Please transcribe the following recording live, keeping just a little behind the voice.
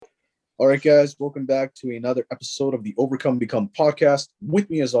All right, guys, welcome back to another episode of the Overcome Become podcast. With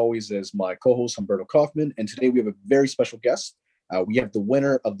me, as always, is my co-host Humberto Kaufman, and today we have a very special guest. We have the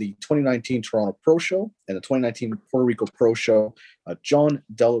winner of the 2019 Toronto Pro Show and the 2019 Puerto Rico Pro Show, John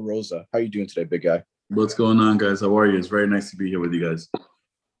Della Rosa. How are you doing today, big guy? What's going on, guys? How are you? It's very nice to be here with you guys.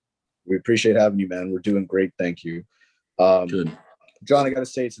 We appreciate having you, man. We're doing great. Thank you. Good. John, I got to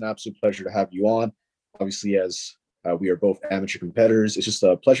say it's an absolute pleasure to have you on. Obviously, as we are both amateur competitors, it's just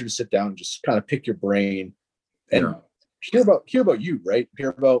a pleasure to sit down and just kind of pick your brain and hear about you, right? Hear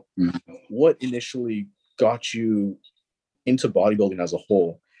about what initially got you into bodybuilding as a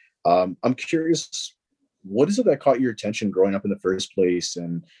whole. I'm curious, what is it that caught your attention growing up in the first place?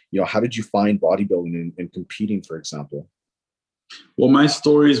 And, how did you find bodybuilding and competing, for example? Well, my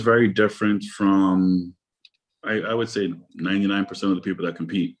story is very different from, I would say 99% of the people that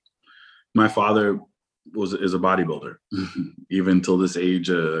compete. My father is a bodybuilder. Even till his age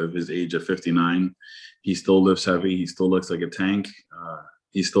of 59, he still lifts heavy. He still looks like a tank.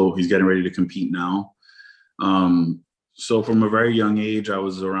 He's getting ready to compete now. So from a very young age, I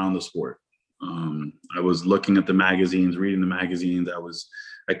was around the sport. I was looking at the magazines, reading the magazines.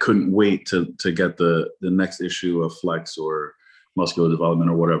 I couldn't wait to get the next issue of Flex or Muscular Development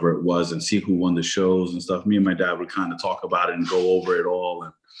or whatever it was and see who won the shows and stuff. Me and my dad would kind of talk about it and go over it all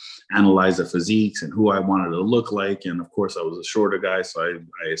and analyze the physiques and who I wanted to look like. And of course, I was a shorter guy, so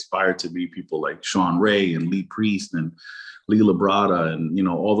I aspired to be people like Sean Ray and Lee Priest and Lee Labrada and,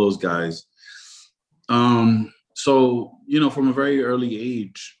 all those guys. So, from a very early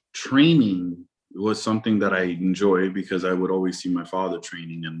age, training was something that I enjoyed because I would always see my father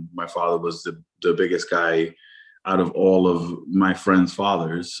training, and my father was the biggest guy out of all of my friends'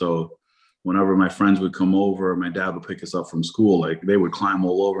 fathers. So whenever my friends would come over, my dad would pick us up from school, like they would climb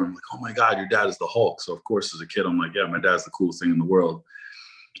all over. I'm like, oh my God, your dad is the Hulk. So of course, as a kid, I'm like, yeah, my dad's the coolest thing in the world.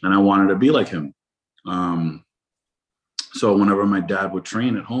 And I wanted to be like him. So whenever my dad would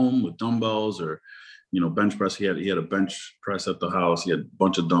train at home with dumbbells or, bench press, he had a bench press at the house. He had a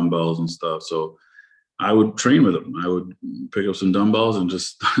bunch of dumbbells and stuff. So I would train with him. I would pick up some dumbbells and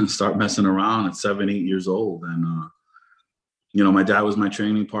just start messing around at 7, 8 years old. And, my dad was my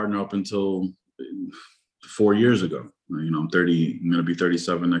training partner up until 4 years ago. I'm 30, I'm going to be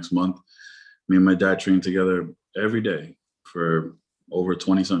 37 next month. Me and my dad trained together every day for over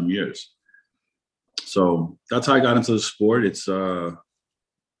 20 something years. So that's how I got into the sport. It's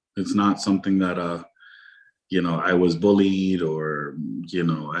not something that, I was bullied or,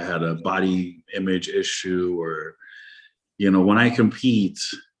 I had a body image issue or, when I compete,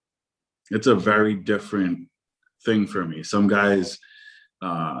 it's a very different thing for me. Some guys,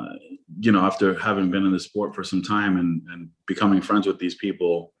 after having been in the sport for some time and becoming friends with these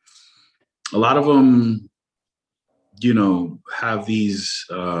people, a lot of them, have these,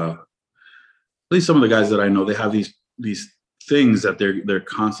 at least some of the guys that I know, they have these things that they're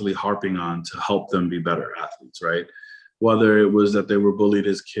constantly harping on to help them be better athletes, right? Whether it was that they were bullied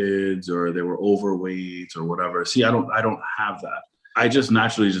as kids or they were overweight or whatever. See, I don't have that. I just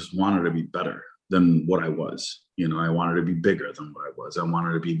naturally just wanted to be better than what I was. I wanted to be bigger than what I was. I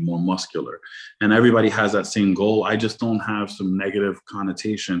wanted to be more muscular. And everybody has that same goal. I just don't have some negative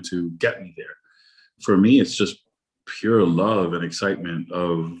connotation to get me there. For me, it's just pure love and excitement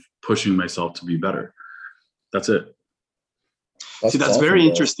of pushing myself to be better. That's it. That's awesome, very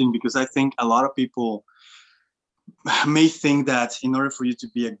interesting, because I think a lot of people may think that in order for you to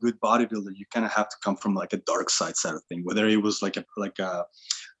be a good bodybuilder, you kind of have to come from like a dark side of thing, whether it was like a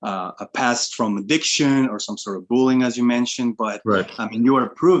past from addiction or some sort of bullying, as you mentioned. But right. I mean, you are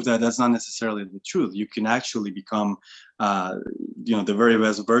proof that that's not necessarily the truth. You can actually become, the very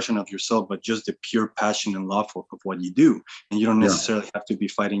best version of yourself, but just the pure passion and love of what you do. And you don't necessarily have to be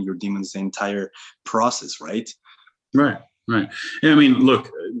fighting your demons the entire process, right? Right. Yeah, I mean,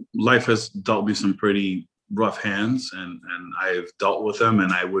 look, life has dealt me some pretty rough hands, and I've dealt with them,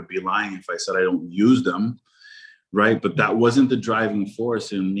 and I would be lying if I said I don't use them, right? But that wasn't the driving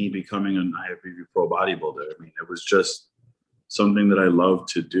force in me becoming an IFBB pro bodybuilder. I mean, it was just something that I love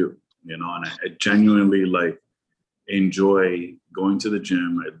to do, and I genuinely enjoy going to the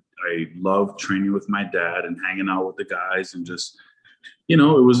gym. I love training with my dad and hanging out with the guys, and just, it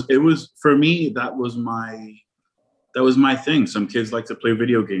was for me, that was my thing. Some kids like to play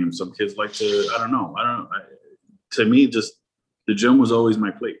video games. Some kids like to, I don't know. To me, just the gym was always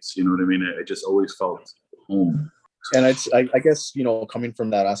my place. You know what I mean? I just always felt home. And I guess, coming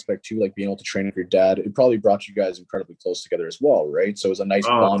from that aspect too, like being able to train with your dad, it probably brought you guys incredibly close together as well, right? So it was a nice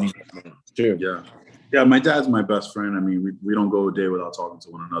bonding too. Yeah. My dad's my best friend. I mean, we don't go a day without talking to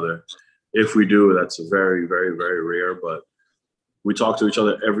one another. If we do, that's very, very, very rare. But We talk to each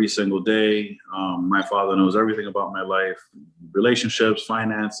other every single day. My father knows everything about my life, relationships,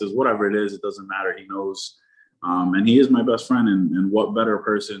 finances, whatever it is, it doesn't matter. He knows. And he is my best friend. And what better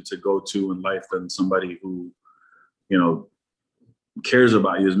person to go to in life than somebody who, you know, cares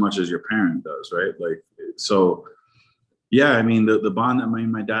about you as much as your parent does, right? Like, so yeah, I mean, the bond that me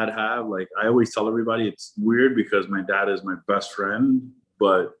and my dad have, like, I always tell everybody it's weird because my dad is my best friend,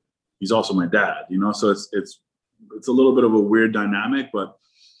 but he's also my dad, you know? So it's a little bit of a weird dynamic, but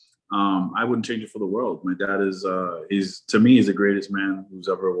I wouldn't change it for the world. My dad is, to me, he's the greatest man who's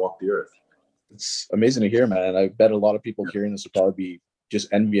ever walked the earth. It's amazing to hear, man. And I bet a lot of people hearing this would probably be just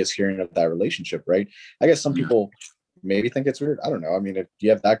envious hearing of that relationship, right? I guess some people maybe think it's weird. I don't know. I mean, if you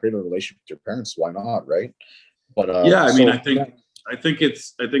have that great of a relationship with your parents, why not, right? But yeah, I mean, I think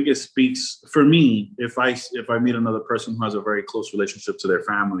it speaks for me. If I meet another person who has a very close relationship to their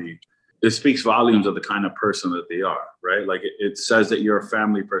family, it speaks volumes of the kind of person that they are, right? Like it says that you're a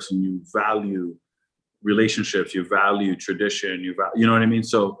family person. You value relationships, you value tradition, you know what I mean?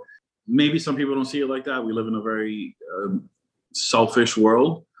 So maybe some people don't see it like that. We live in a very selfish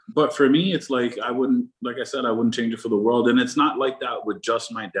world. But for me, it's like, I wouldn't change it for the world. And it's not like that with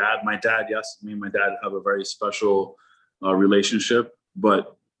just my dad. My dad, yes, me and my dad have a very special relationship.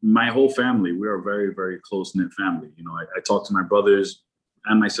 But my whole family, we are a very, very close-knit family. You know, I talk to my brothers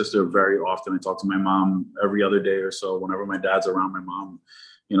and my sister very often. I talk to my mom every other day or so. Whenever my dad's around my mom,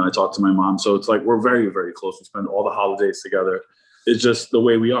 you know, I talk to my mom. So it's like we're very, very close. We spend all the holidays together. It's just the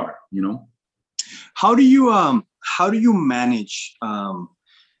way we are, you know. How do you manage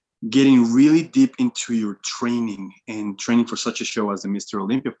getting really deep into your training and training for such a show as the Mr.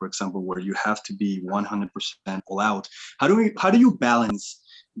 Olympia, for example, where you have to be 100% all out? How do you balance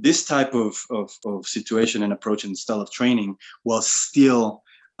this type of situation and approach and style of training while still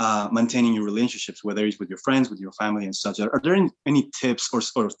maintaining your relationships, whether it's with your friends, with your family and such? Are there any tips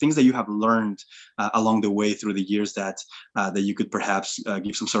or things that you have learned along the way through the years that you could perhaps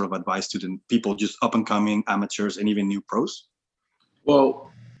give some sort of advice to the people just up and coming amateurs and even new pros?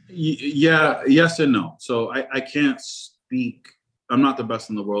 Well, yeah, yes and no. So I can't speak. I'm not the best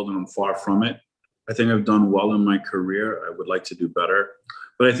in the world and I'm far from it. I think I've done well in my career. I would like to do better.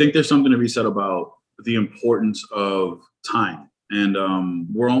 But I think there's something to be said about the importance of time. And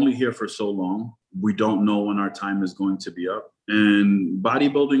we're only here for so long. We don't know when our time is going to be up. And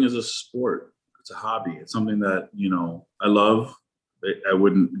bodybuilding is a sport. It's a hobby. It's something that, you know, I love. I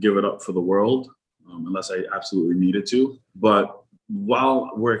wouldn't give it up for the world unless I absolutely needed to. But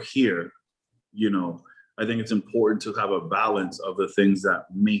while we're here, you know, I think it's important to have a balance of the things that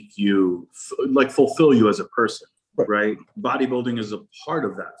make you fulfill you as a person, right? Bodybuilding is a part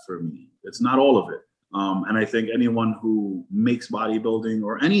of that for me. It's not all of it. And I think anyone who makes bodybuilding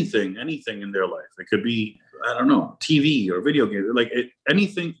or anything in their life, it could be, I don't know, TV or video game,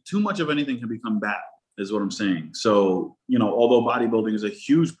 anything, too much of anything can become bad, is what I'm saying. So, you know, although bodybuilding is a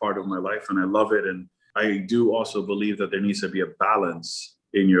huge part of my life and I love it, and I do also believe that there needs to be a balance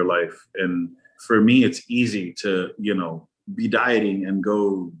in your life. And for me, it's easy to, you know, be dieting and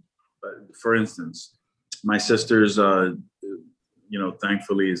go, for instance, my sister's, you know,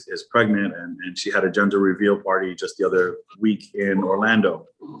 thankfully is pregnant and she had a gender reveal party just the other week in Orlando.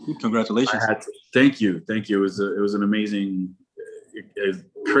 Congratulations. Thank you. It was an amazing, it's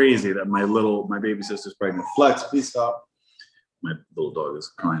crazy that my baby sister's pregnant. Flex, please stop. My little dog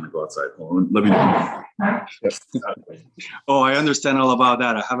is crying to go outside. Let me know. Oh, I understand all about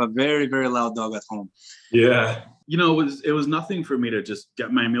that. I have a very, very loud dog at home. Yeah. You know, it was nothing for me to just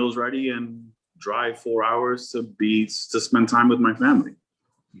get my meals ready and drive 4 hours to spend time with my family.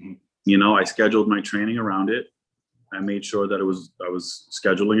 Mm-hmm. You know, I scheduled my training around it. I made sure that I was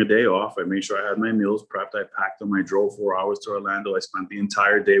scheduling a day off. I made sure I had my meals prepped. I packed them. I drove 4 hours to Orlando. I spent the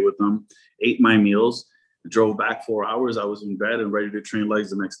entire day with them, ate my meals, drove back 4 hours. I was in bed and ready to train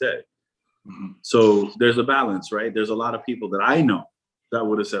legs the next day. Mm-hmm. So there's a balance, right? There's a lot of people that I know that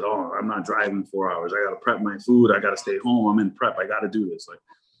would have said, oh, I'm not driving 4 hours. I got to prep my food. I got to stay home. I'm in prep. I got to do this.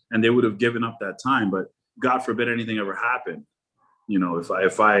 And they would have given up that time. But God forbid anything ever happened. You know,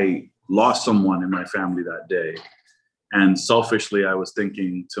 if I lost someone in my family that day, and selfishly I was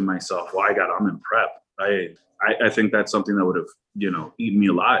thinking to myself, well, I'm in prep. I think that's something that would have, you know, eaten me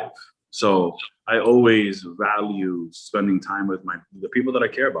alive. So I always value spending time with the people that I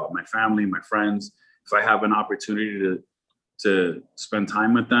care about, my family, my friends. If I have an opportunity to spend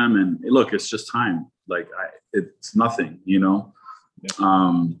time with them, and look, it's just time. It's nothing, you know.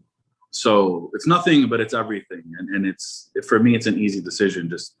 Yeah. So it's nothing, but it's everything. And for me, it's an easy decision.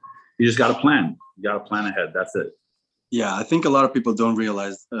 You just got to plan. You got to plan ahead. That's it. Yeah, I think a lot of people don't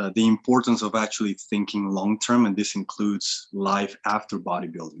realize the importance of actually thinking long term, and this includes life after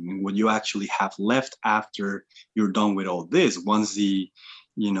bodybuilding and what you actually have left after you're done with all this. Once the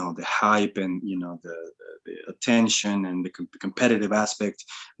hype and the attention and the competitive aspect,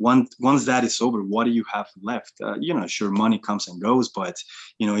 once that is over, what do you have left? Sure, money comes and goes, but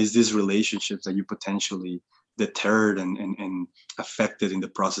is this relationships that you potentially deterred and affected in the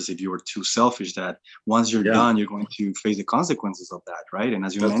process if you were too selfish, that once you're done, you're going to face the consequences of that, right? And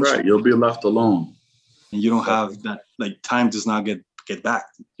as you mentioned, right, you'll be left alone, and you don't have that, like, time does not get back.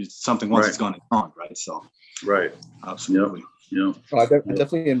 It's something once it's gone, it's gone, right? So right, absolutely. Yeah. I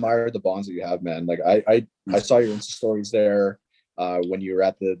definitely admire the bonds that you have, man. Like I saw your Insta stories there when you were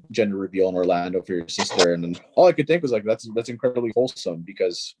at the gender reveal in Orlando for your sister, and all I could think was like that's incredibly wholesome,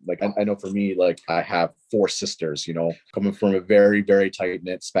 because like I know for me, like I have 4 sisters, coming from a very, very tight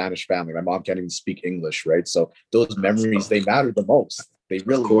knit Spanish family. My mom can't even speak English, right? So those memories, they matter the most. They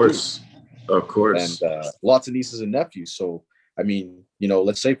really of course, and lots of nieces and nephews. So I mean,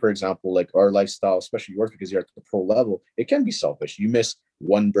 let's say, for example, like our lifestyle, especially yours, because you're at the pro level, it can be selfish. You miss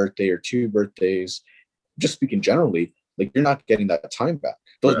 1 birthday or 2 birthdays. Just speaking generally, like you're not getting that time back.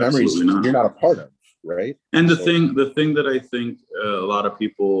 Those memories you're not a part of, right? And the thing that I think a lot of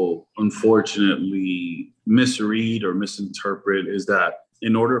people unfortunately misread or misinterpret is that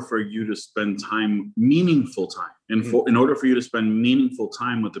in order for you to spend meaningful time, in order for you to spend meaningful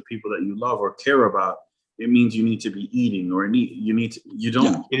time with the people that you love or care about, it means you need to be eating, or you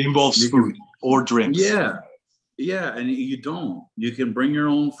don't. Yeah, it involves food or drinks. Yeah, and you don't. You can bring your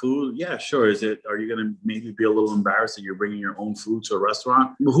own food. Yeah, sure. Are you going to maybe be a little embarrassed that you're bringing your own food to a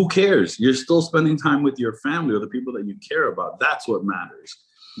restaurant? But who cares? You're still spending time with your family or the people that you care about. That's what matters.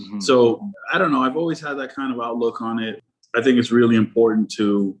 Mm-hmm. So I don't know. I've always had that kind of outlook on it. I think it's really important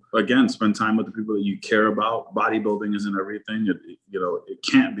to, again, spend time with the people that you care about. Bodybuilding isn't everything. It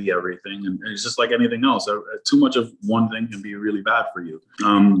can't be everything. And it's just like anything else. Too much of one thing can be really bad for you.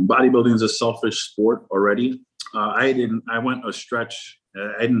 Bodybuilding is a selfish sport already. I went a stretch.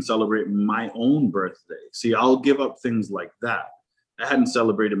 I didn't celebrate my own birthday. See, I'll give up things like that. I hadn't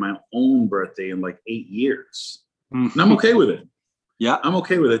celebrated my own birthday in like 8 years. Mm-hmm. And I'm okay with it. Yeah. I'm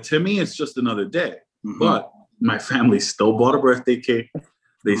okay with it. To me, it's just another day. Mm-hmm. But my family still bought a birthday cake.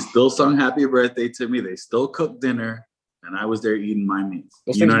 They still sung happy birthday to me. They still cooked dinner. And I was there eating my meal.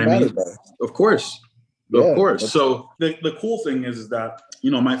 You know what I mean? Of course. Yeah, of course. So the cool thing is that,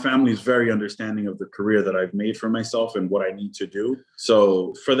 my family is very understanding of the career that I've made for myself and what I need to do.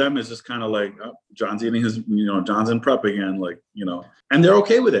 So for them, it's just kind of like, oh, John's eating his, John's in prep again, and they're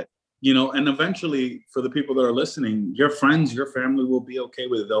okay with it. And eventually for the people that are listening, your friends, your family will be okay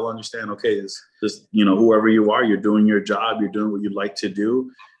with it. They'll understand, okay, this, whoever you are, you're doing your job, you're doing what you like to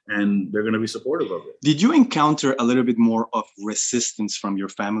do, and they're going to be supportive of it. Did you encounter a little bit more of resistance from your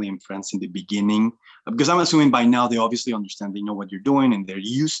family and friends in the beginning? Because I'm assuming by now they obviously understand, they know what you're doing, and they're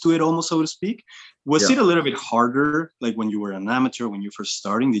used to it almost, so to speak. Was it a little bit harder, like when you were an amateur, when you first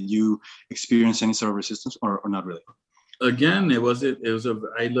starting? Did you experience any sort of resistance or not really? Again, I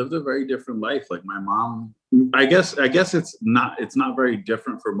lived a very different life. Like my mom, I guess it's not very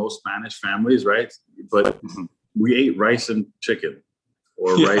different for most Spanish families, right? But we ate rice and chicken,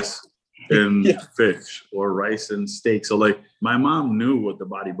 or rice and fish, or rice and steak. So like my mom knew what the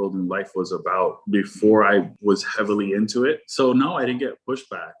bodybuilding life was about before I was heavily into it. So no, I didn't get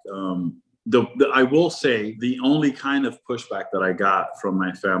pushback. I will say the only kind of pushback that I got from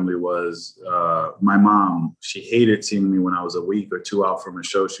my family was my mom. She hated seeing me when I was a week or 2 out from a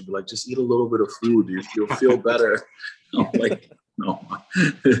show. She'd be like, just eat a little bit of food. You'll feel better. I'm like, no.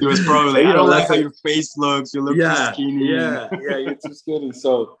 It was probably like, I don't like how your face looks. You look too skinny. Yeah, you're too skinny.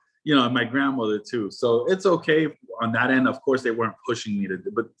 So, and my grandmother too. So it's okay on that end. Of course, they weren't pushing me to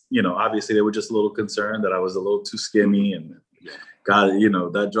do, but, obviously they were just a little concerned that I was a little too skinny, and God,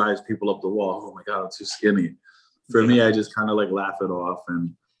 that drives people up the wall. Oh my God, I'm too skinny. For me, I just kind of like laugh it off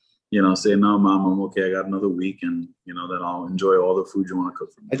and, say, no, Mom, I'm okay. I got another week, and, then I'll enjoy all the food you want to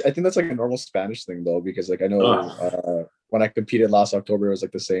cook for me. I think that's like a normal Spanish thing though, because like I know when I competed last October, it was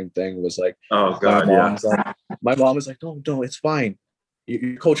like the same thing. It was like, oh God, my mom was like, no, it's fine.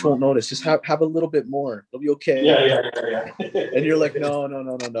 Your coach won't notice. Just have a little bit more. It'll be okay. Yeah. And you're like, no.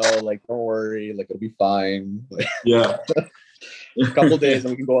 Like, don't worry. Like, it'll be fine. Yeah. A couple days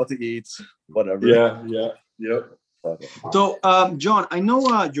and we can go out to eat, whatever. Yep. So, John, I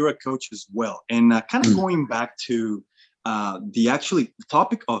know you're a coach as well, and kind of going back to the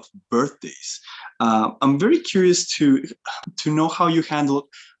topic of birthdays. I'm very curious to know how you handle it.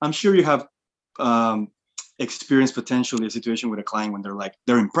 I'm sure you have experienced potentially a situation with a client when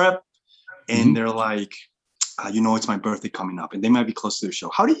they're in prep and they're like, it's my birthday coming up, and they might be close to the show.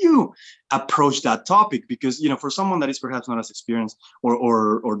 How do you approach that topic? Because, for someone that is perhaps not as experienced,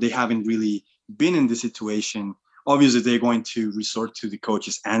 or they haven't really been in this situation, obviously they're going to resort to the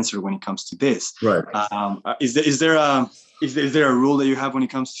coach's answer when it comes to this. Right. Is there a rule that you have when it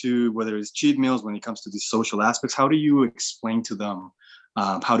comes to whether it's cheat meals, when it comes to the social aspects? How do you explain to them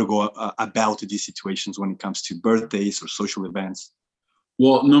how to go about these situations when it comes to birthdays or social events?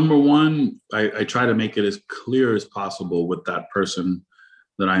 Well, number one, I try to make it as clear as possible with that person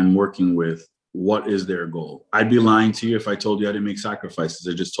that I'm working with. What is their goal? I'd be lying to you if I told you I didn't make sacrifices.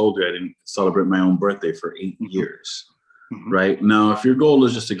 I just told you I didn't celebrate my own birthday for 8 years, right? Now, if your goal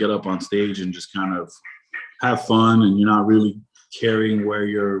is just to get up on stage and just kind of have fun, and you're not really caring where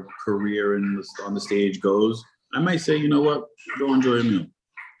your career on the stage goes, I might say, you know what, go enjoy a meal.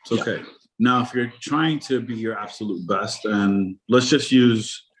 It's okay. Yeah. Now, if you're trying to be your absolute best, and let's just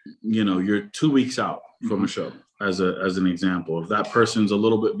use, you're 2 weeks out from a show as an example. If that person's a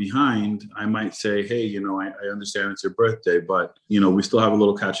little bit behind, I might say, hey, I understand it's your birthday, but, we still have a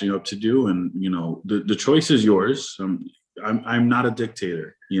little catching up to do. And, the choice is yours. I'm not a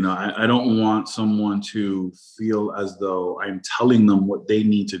dictator. I don't want someone to feel as though I'm telling them what they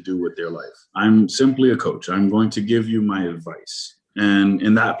need to do with their life. I'm simply a coach. I'm going to give you my advice. And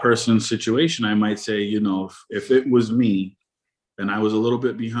in that person's situation, I might say, if it was me and I was a little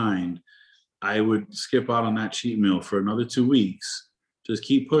bit behind, I would skip out on that cheat meal for another 2 weeks. Just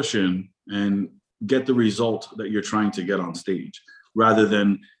keep pushing and get the result that you're trying to get on stage, rather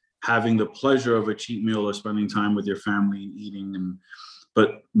than having the pleasure of a cheat meal or spending time with your family eating,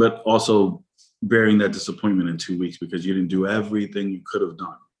 but also bearing that disappointment in 2 weeks because you didn't do everything you could have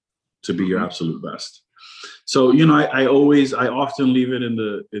done to be your absolute best. So, I often leave it in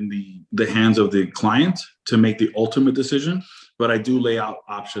the hands of the client to make the ultimate decision, but I do lay out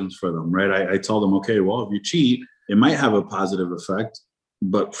options for them, right? I tell them, okay, well, if you cheat, it might have a positive effect,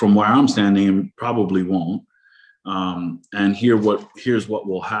 but from where I'm standing, it probably won't. And here's what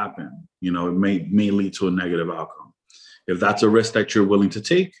will happen. It may lead to a negative outcome. If that's a risk that you're willing to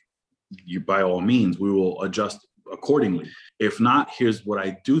take, by all means, we will adjust accordingly. If not, here's what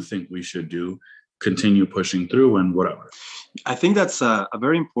I do think we should do. Continue pushing through and whatever. I think that's a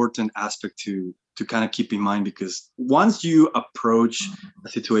very important aspect to kind of keep in mind, because once you approach a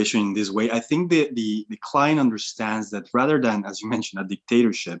situation in this way, I think the client understands that rather than, as you mentioned, a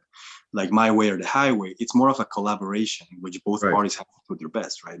dictatorship, like my way or the highway, it's more of a collaboration in which both parties have to put their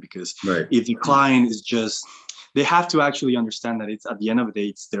best, right? Because if the client is just, they have to actually understand that it's, at the end of the day,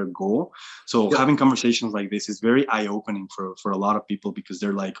 it's their goal. So having conversations like this is very eye-opening for a lot of people, because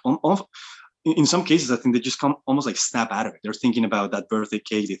they're like, in some cases, I think they just come almost like snap out of it. They're thinking about that birthday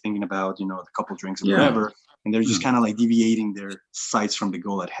cake. They're thinking about, the couple drinks and whatever. And they're just kind of like deviating their sights from the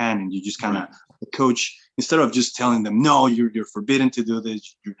goal at hand. And you just kind of, the coach, instead of just telling them, no, you're forbidden to do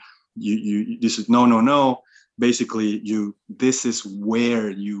this. This is no. Basically, this is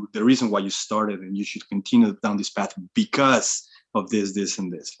where the reason why you started, and you should continue down this path because of this,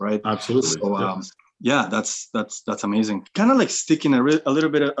 and this, right? Absolutely. So, yeah, that's amazing. Kind of like sticking a little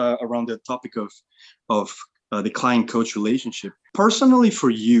bit around the topic of the client-coach relationship. Personally, for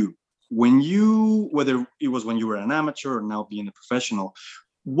you, whether it was when you were an amateur or now being a professional,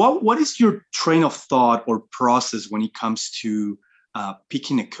 what is your train of thought or process when it comes to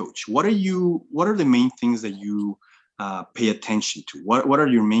picking a coach? What are the main things that you pay attention to? What are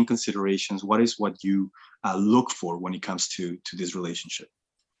your main considerations? What is what you look for when it comes to this relationship?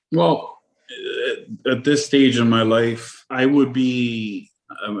 Well, at this stage in my life, I'm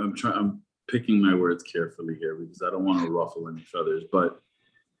picking my words carefully here because I don't want to ruffle any feathers, but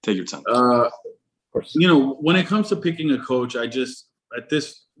take your time. When it comes to picking a coach,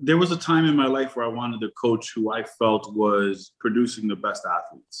 there was a time in my life where I wanted a coach who I felt was producing the best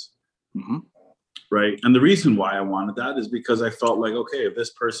athletes. Mm-hmm. Right. And the reason why I wanted that is because I felt like, okay, if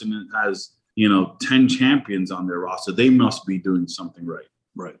this person has, 10 champions on their roster, they must be doing something right.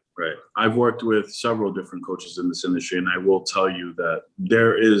 Right. I've worked with several different coaches in this industry, and I will tell you that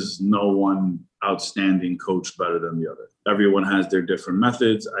there is no one outstanding coach better than the other. Everyone has their different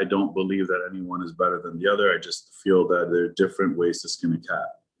methods. I don't believe that anyone is better than the other. I just feel that there are different ways to skin a cat,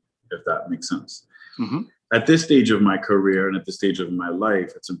 if that makes sense. Mm-hmm. At this stage of my career and at this stage of my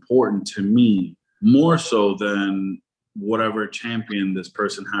life, it's important to me more so than whatever champion this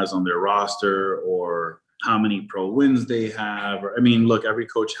person has on their roster or how many pro wins they have. Look, every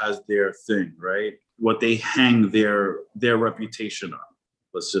coach has their thing, right? What they hang their reputation on.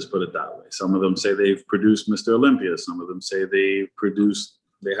 Let's just put it that way. Some of them say they've produced Mr. Olympia. Some of them say they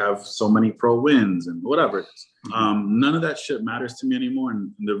have so many pro wins and whatever it is. None of that shit matters to me anymore.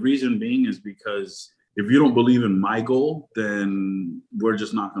 And the reason being is because if you don't believe in my goal, then we're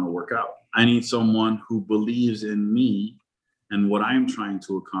just not going to work out. I need someone who believes in me and what I'm trying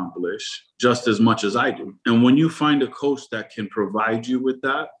to accomplish just as much as I do. And when you find a coach that can provide you with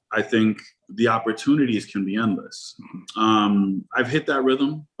that, I think the opportunities can be endless. I've hit that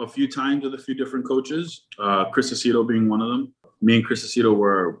rhythm a few times with a few different coaches, Chris Aceto being one of them. Me and Chris Aceto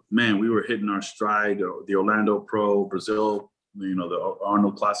we were hitting our stride, the Orlando Pro, Brazil, the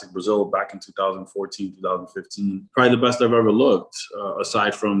Arnold Classic Brazil back in 2014, 2015. Probably the best I've ever looked,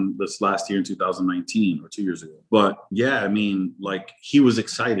 aside from this last year in 2019 or 2 years ago. But yeah, I mean, like, he was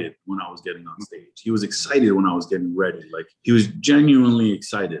excited when I was getting on stage. He was excited when I was getting ready. Like, he was genuinely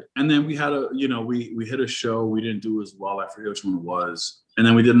excited. And then we had we hit a show. We didn't do as well. I forget which one it was. And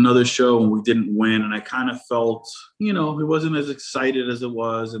then we did another show and we didn't win. And I kind of felt, it wasn't as excited as it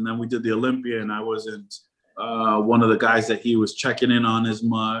was. And then we did the Olympia and I wasn't one of the guys that he was checking in on as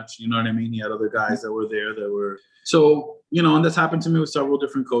much. You know what I mean? He had other guys that were there that were. So, and that's happened to me with several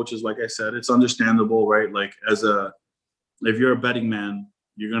different coaches. Like I said, it's understandable, right? Like, if you're a betting man,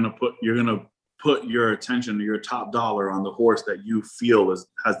 you're going to put your attention, your top dollar on the horse that you feel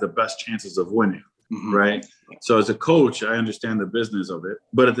has the best chances of winning. Mm-hmm. Right. So as a coach, I understand the business of it.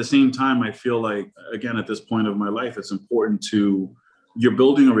 But at the same time, I feel like, again, at this point of my life, it's important you're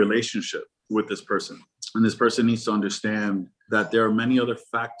building a relationship with this person. And this person needs to understand that there are many other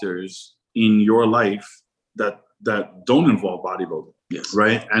factors in your life that don't involve bodybuilding. Yes.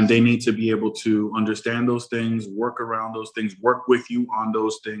 Right. And they need to be able to understand those things, work around those things, work with you on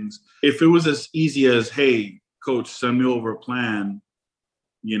those things. If it was as easy as, hey, coach, send me over a plan,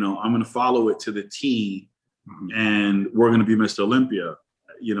 I'm going to follow it to the T, and we're going to be Mr. Olympia.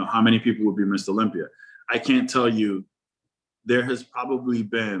 How many people would be Mr. Olympia? I can't tell you. There has probably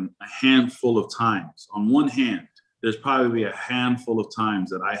been a handful of times. On one hand, there's probably a handful of times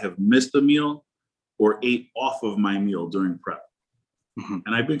that I have missed a meal or ate off of my meal during prep. Mm-hmm.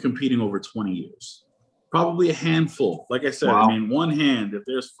 And I've been competing over 20 years. Probably a handful. Like I said, wow. I mean, one hand, if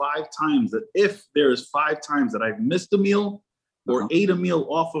there's five times that I've missed a meal or ate a meal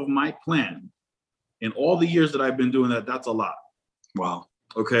off of my plan, in all the years that I've been doing that, that's a lot. Wow.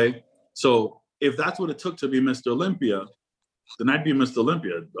 Okay. So if that's what it took to be Mr. Olympia, then I'd be Mr.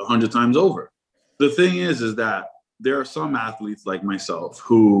 Olympia 100 times over. The thing is that there are some athletes like myself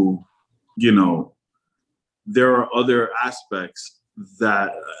who, there are other aspects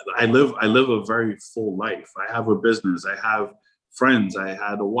that I live a very full life. I have a business. I have friends. I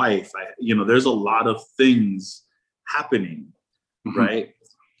had a wife. There's a lot of things happening, mm-hmm. right?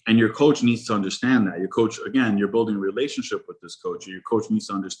 And your coach needs to understand that. Your coach, again, you're building a relationship with this coach. Your coach needs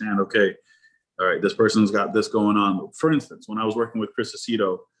to understand, okay, all right, this person's got this going on. For instance, when I was working with Chris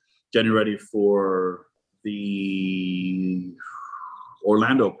Aceto, getting ready for the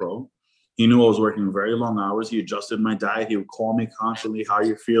Orlando Pro, he knew I was working very long hours. He adjusted my diet. He would call me constantly. How are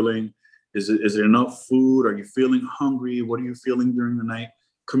you feeling? Is there enough food? Are you feeling hungry? What are you feeling during the night?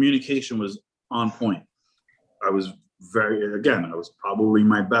 Communication was on point. I was probably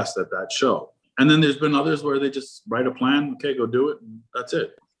my best at that show. And then there's been others where they just write a plan. Okay, go do it. And that's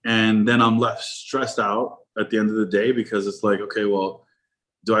it. And then I'm left stressed out at the end of the day because it's like, okay, well,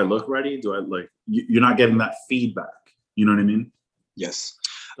 do I look ready? You're not getting that feedback. You know what I mean? Yes.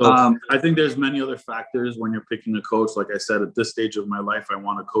 So I think there's many other factors when you're picking a coach. Like I said, at this stage of my life, I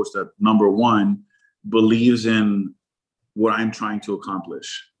want a coach that, number one, believes in what I'm trying to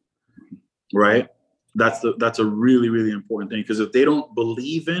accomplish. Right? That's a really, really important thing. Because if they don't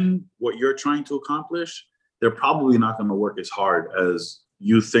believe in what you're trying to accomplish, they're probably not going to work as hard as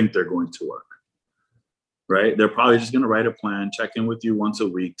you think they're going to work, right? They're probably just going to write a plan, check in with you once a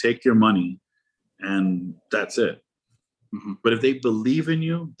week, take your money, and that's it. Mm-hmm. But if they believe in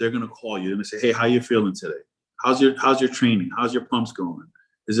you, they're going to call you and say, hey, how you feeling today? How's your training? How's your pumps going?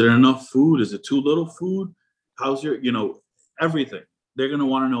 Is it enough food? Is it too little food? How's your, everything. They're going to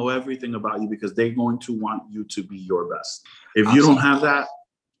want to know everything about you because they're going to want you to be your best. If you don't have that,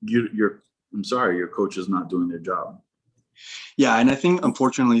 I'm sorry, your coach is not doing their job. Yeah, and I think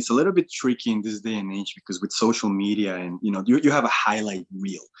unfortunately it's a little bit tricky in this day and age because with social media and you have a highlight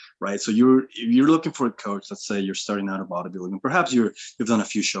reel, right? So you're looking for a coach. Let's say you're starting out a bodybuilding, and perhaps you've done a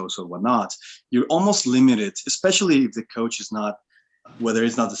few shows or whatnot. You're almost limited, especially if the coach is not, whether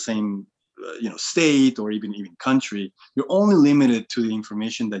it's not the same, state or even country. You're only limited to the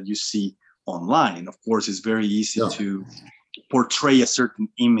information that you see online. And of course, it's very easy to portray a certain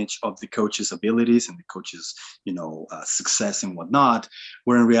image of the coach's abilities and the coach's, success and whatnot,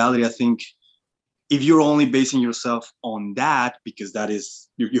 where in reality, I think if you're only basing yourself on that, because that is,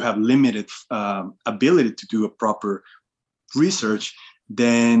 you have limited ability to do a proper research,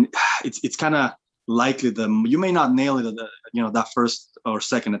 then it's kind of likely you may not nail it at that first or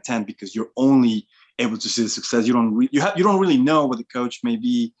second attempt, because you're only able to see the success. You don't really know what the coach may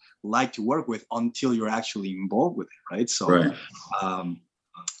be like to work with until you're actually involved with it, right? So Right.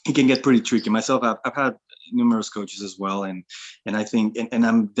 It can get pretty tricky. Myself, I've had numerous coaches as well, and I think, and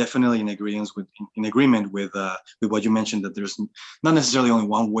I'm definitely in agreement with what you mentioned, that there's not necessarily only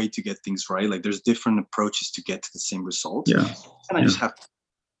one way to get things right. Like, there's different approaches to get to the same result. Yeah. And I just have to,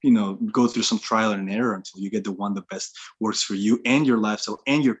 go through some trial and error until you get the one that best works for you and your lifestyle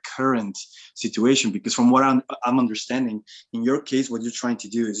and your current situation. Because from what I'm understanding, in your case, what you're trying to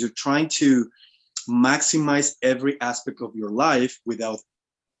do is you're trying to maximize every aspect of your life without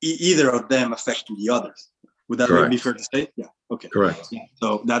either of them affecting the others. Would that be fair to say? Yeah. Okay. Correct. Yeah.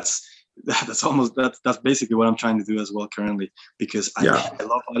 So that's basically what I'm trying to do as well currently, because I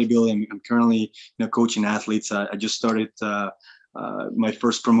love bodybuilding. I'm currently coaching athletes. I just started my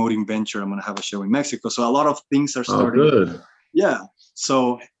first promoting venture. I'm going to have a show in Mexico. So a lot of things are starting. Oh, good. Yeah.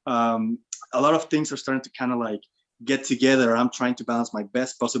 So a lot of things are starting to kind of like get together. I'm trying to balance my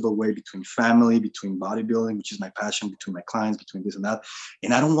best possible way between family, between bodybuilding, which is my passion, between my clients, between this and that.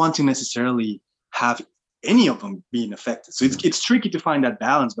 And I don't want to necessarily have any of them being affected. So it's tricky to find that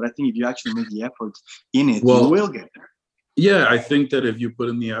balance, but I think if you actually make the effort in it, you will get there. Yeah, I think that if you put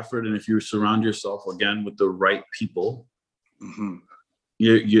in the effort and if you surround yourself again with the right people,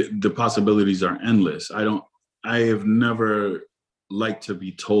 the possibilities are endless. I have never liked to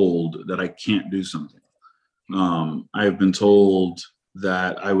be told that I can't do something. I have been told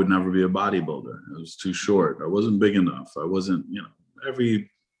that I would never be a bodybuilder. I was too short. I wasn't big enough. I wasn't, everything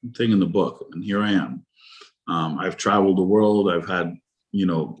in the book. And here I am. I've traveled the world. I've had,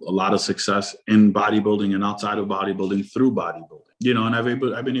 a lot of success in bodybuilding and outside of bodybuilding through bodybuilding, and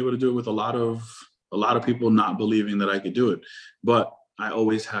I've been able to do it with a lot of people not believing that I could do it. But I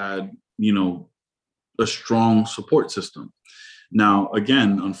always had, a strong support system. Now,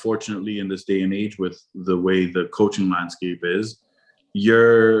 again, unfortunately, in this day and age, with the way the coaching landscape is,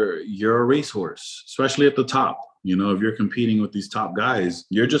 you're a racehorse, especially at the top. If you're competing with these top guys,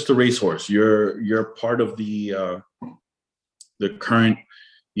 you're just a racehorse. You're part of the current,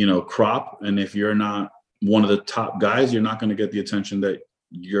 crop. And if you're not one of the top guys, you're not going to get the attention that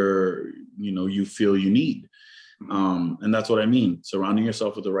you feel you need. And that's what I mean. Surrounding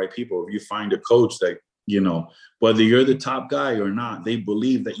yourself with the right people. If you find a coach that, whether you're the top guy or not, they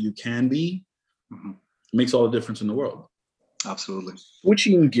believe that you can be, makes all the difference in the world. Absolutely.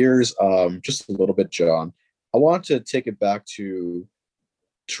 Switching gears just a little bit, John, I want to take it back to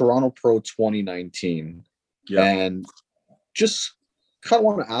Toronto Pro 2019. Yeah. And just kind of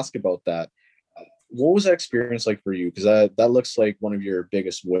want to ask about that. What was that experience like for you? Because that looks like one of your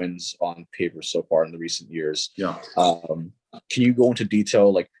biggest wins on paper so far in the recent years. Yeah. Can you go into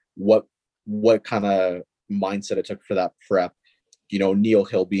detail, like what kind of mindset it took for that prep? Neil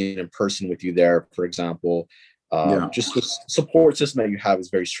Hill being in person with you there, for example. Just the support system that you have is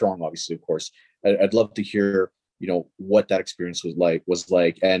very strong, obviously, of course. I'd love to hear, what that experience was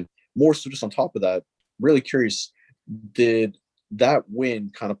like. And more so, just on top of that, really curious, did that win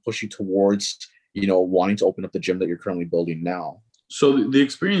kind of push you towards, wanting to open up the gym that you're currently building now? So the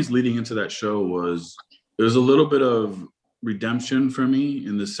experience leading into that show was, there was a little bit of redemption for me,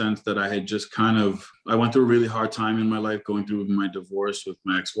 in the sense that I had just I went through a really hard time in my life, going through my divorce with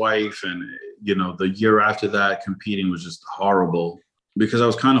my ex-wife. And, the year after that, competing was just horrible, because I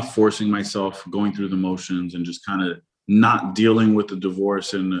was kind of forcing myself, going through the motions, and just kind of not dealing with the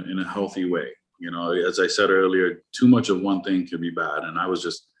divorce in a healthy way. As I said earlier, too much of one thing could be bad. And I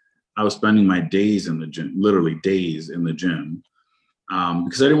was spending my days in the gym, literally days in the gym,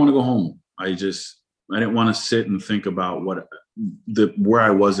 because I didn't want to go home. I didn't want to sit and think about where I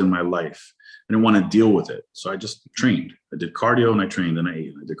was in my life. I didn't want to deal with it. So I just trained. I did cardio and I trained and I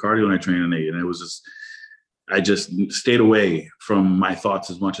ate. I did cardio and I trained and I ate. And it was I just stayed away from my thoughts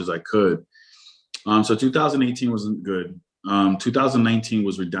as much as I could. So 2018 wasn't good. 2019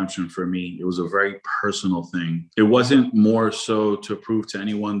 was redemption for me. It was a very personal thing. It wasn't more so to prove to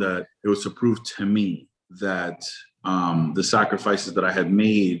anyone, that it was to prove to me that the sacrifices that I had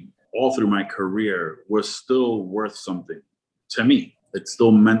made all through my career was still worth something to me. It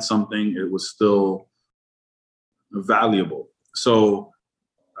still meant something. It was still valuable. So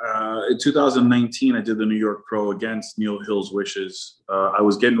in 2019, I did the New York Pro against Neil Hill's wishes. I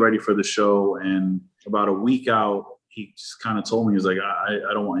was getting ready for the show, and about a week out, he just kind of told me, he was like,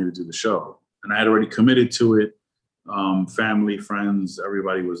 I don't want you to do the show. And I had already committed to it. Family, friends,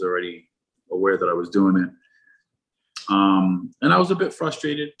 everybody was already aware that I was doing it. And I was a bit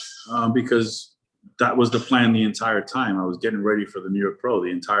frustrated because that was the plan the entire time. I was getting ready for the New York Pro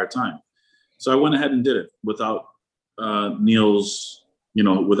the entire time. So I went ahead and did it without Neil's,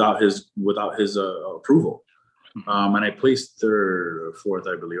 without his approval. And I placed third or fourth,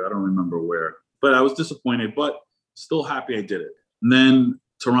 I believe. I don't remember where, but I was disappointed, but still happy I did it. And then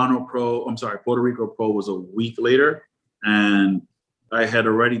Puerto Rico Pro was a week later, and I had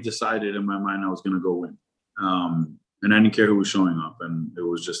already decided in my mind I was going to go win. And I didn't care who was showing up, and it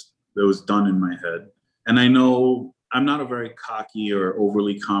was done in my head. And I know I'm not a very cocky or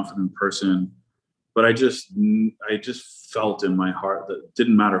overly confident person, but I just felt in my heart that it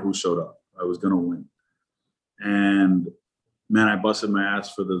didn't matter who showed up, I was going to win. And man, I busted my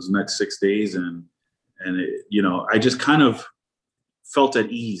ass for those next 6 days, and it, I just kind of felt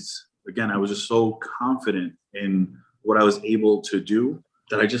at ease. Again, I was just so confident in what I was able to do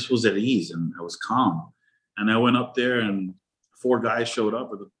that I just was at ease and I was calm. And I went up there, and 4 guys showed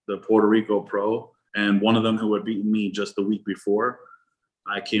up at the Puerto Rico Pro, and one of them who had beaten me just the week before,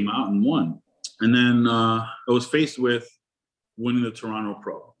 I came out and won. And then I was faced with winning the Toronto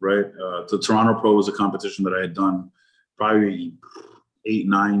Pro, right? The Toronto Pro was a competition that I had done probably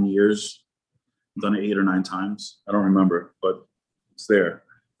 8-9 years. I've done it 8 or 9 times. I don't remember, but it's there.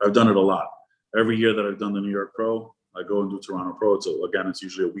 I've done it a lot. Every year that I've done the New York Pro, I go and do Toronto Pro. So again, it's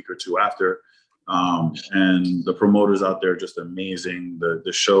usually a week or 2 after. And the promoters out there are just amazing.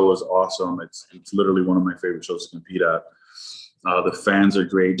 The show is awesome. It's literally one of my favorite shows to compete at. The fans are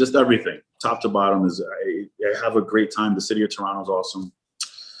great. Just everything, top to bottom, I have a great time. The city of Toronto is awesome.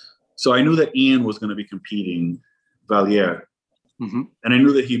 So I knew that Ian was going to be competing, Valier, and I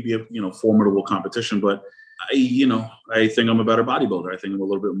knew that he'd be a formidable competition. But I think I'm a better bodybuilder. I think I'm a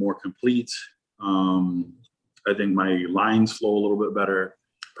little bit more complete. I think my lines flow a little bit better.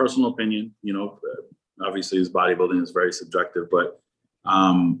 Personal opinion, obviously his bodybuilding is very subjective, but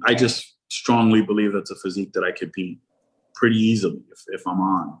I just strongly believe that's a physique that I could beat pretty easily if I'm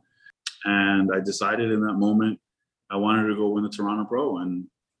on. And I decided in that moment I wanted to go win the Toronto Pro, and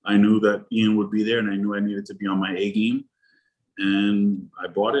I knew that Ian would be there, and I knew I needed to be on my A game, and I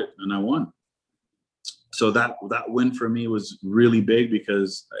bought it and I won. So that win for me was really big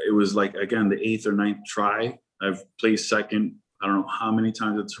because it was like, again, the 8th or 9th try. I've placed second. I don't know how many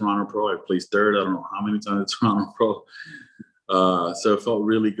times at Toronto Pro. I placed third. I don't know how many times at Toronto Pro. So it felt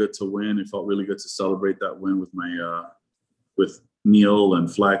really good to win. It felt really good to celebrate that win with with Neil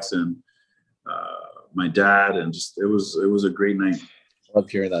and Flex and my dad, and just it was a great night. I love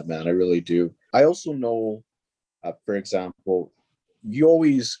hearing that, man. I really do. I also know, for example, you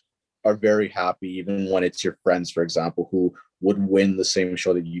always are very happy, even when it's your friends, for example, who would win the same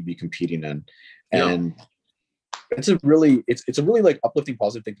show that you'd be competing in, and it's a really like uplifting,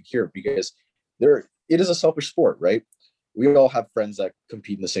 positive thing to hear, because it is a selfish sport, right? We all have friends that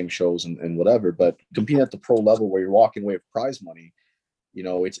compete in the same shows and whatever, but competing at the pro level where you're walking away with prize money,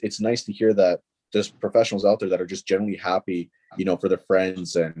 it's nice to hear that there's professionals out there that are just generally happy, for their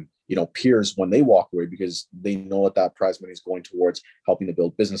friends and, peers when they walk away, because they know that prize money is going towards helping to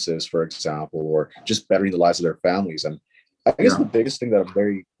build businesses, for example, or just bettering the lives of their families. And I guess the biggest thing that I'm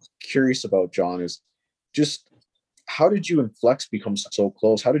very curious about, John, is just, how did you and Flex become so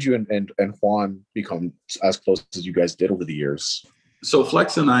close? How did you and Juan become as close as you guys did over the years? So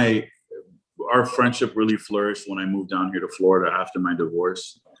Flex and I, our friendship really flourished when I moved down here to Florida after my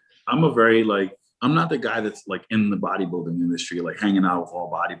divorce. I'm not the guy that's like in the bodybuilding industry, like hanging out with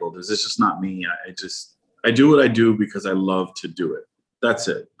all bodybuilders. It's just not me. I do what I do because I love to do it. That's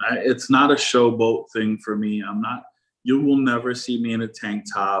it. It's not a showboat thing for me. You will never see me in a tank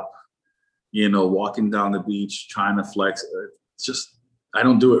top, walking down the beach, trying to flex. It's just, I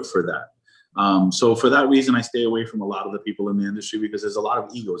don't do it for that. So for that reason, I stay away from a lot of the people in the industry, because there's a lot of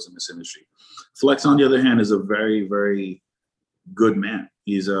egos in this industry. Flex, on the other hand, is a very, very good man.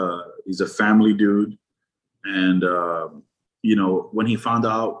 He's a family dude. And, when he found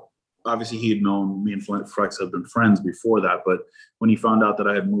out, obviously he had known me and Flex had been friends before that, but when he found out that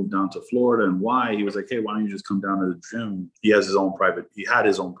I had moved down to Florida and why, he was like, hey, why don't you just come down to the gym? He had his own private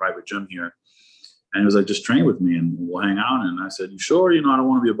gym here. And he was like, just train with me and we'll hang out. And I said, you sure? I don't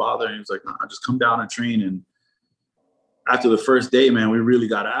want to be a bother. And he was like, nah, just come down and train. And after the first day, man, we really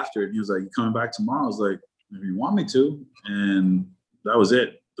got after it. And he was like, you coming back tomorrow? I was like, if you want me to. And that was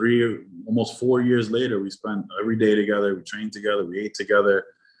it. Almost 4 years later, we spent every day together. We trained together. We ate together.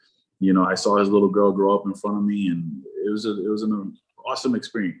 I saw his little girl grow up in front of me, and it was an awesome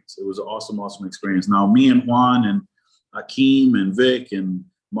experience. It was an awesome experience. Now, me and Juan and Akeem and Vic and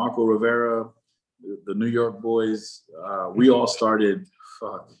Marco Rivera, the New York boys, we all started.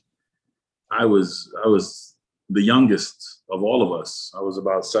 I was the youngest of all of us. I was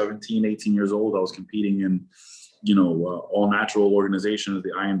about 17, 18 years old. I was competing in all natural organizations,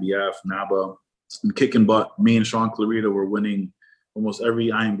 the INBF, NABA, and kicking butt. Me and Sean Clarita were winning almost every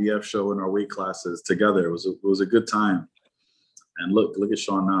INBF show in our weight classes together. It was a good time. And look at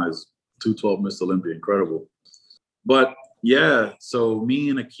Sean now. He's 212 Mr. Olympia. Incredible. But yeah, so me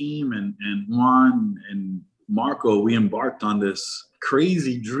and Akeem and Juan and Marco, we embarked on this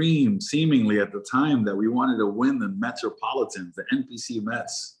crazy dream, seemingly at the time, that we wanted to win the Metropolitans, the NPC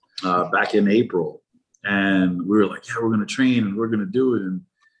Mets, back in April. And we were like, yeah, we're going to train and we're going to do it. And,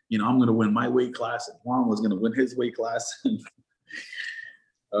 I'm going to win my weight class and Juan was going to win his weight class.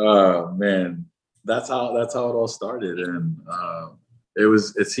 Oh, man, that's how it all started. And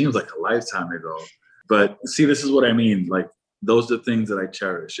it seems like a lifetime ago. But see, this is what I mean. Like, those are things that I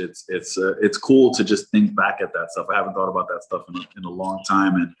cherish. It's cool to just think back at that stuff. I haven't thought about that stuff in a long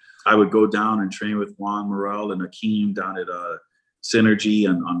time. And I would go down and train with Juan Morel and Akeem down at Synergy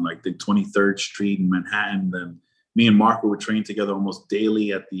on like the 23rd Street in Manhattan. Then me and Marco would train together almost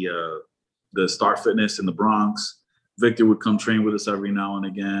daily at the Star Fitness in the Bronx. Victor would come train with us every now and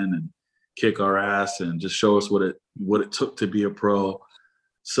again and kick our ass and just show us what it took to be a pro.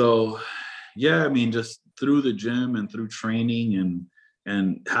 So yeah, I mean, just through the gym and through training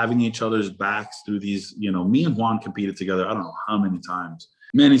and having each other's backs through these, me and Juan competed together. I don't know how many times.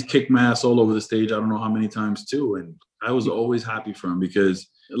 Man, he's kicked my ass all over the stage. I don't know how many times too. And I was always happy for him because,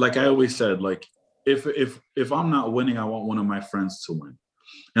 like I always said, like if I'm not winning, I want one of my friends to win.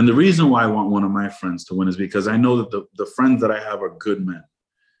 And the reason why I want one of my friends to win is because I know that the friends that I have are good men.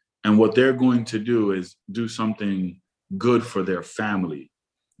 And what they're going to do is do something good for their family,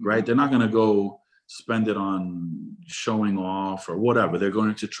 right? They're not going to go spend it on showing off or whatever. They're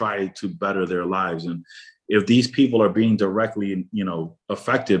going to try to better their lives. And if these people are being directly,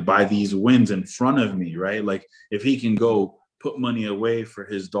 affected by these wins in front of me, right? Like if he can go put money away for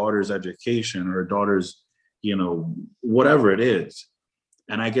his daughter's education or daughter's, whatever it is,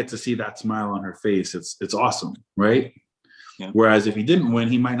 and I get to see that smile on her face, it's awesome, right? Yeah. Whereas if he didn't win,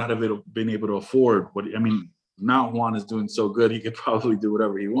 he might not have been able to afford now Juan is doing so good, he could probably do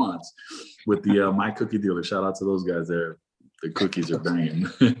whatever he wants with the My Cookie Dealer. Shout out to those guys there. The cookies are banging.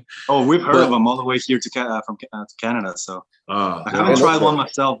 Oh, we've heard of them all the way here to Canada. So I haven't tried one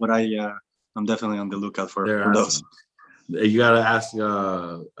myself, but I'm definitely on the lookout for those. You got to ask.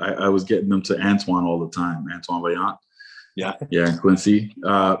 I was getting them to Antoine all the time. Antoine Vaillant. Yeah, Quincy.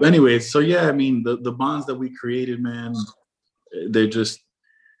 Anyway, so yeah, I mean, the bonds that we created, man,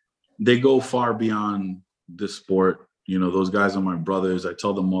 they go far beyond the sport. Those guys are my brothers. I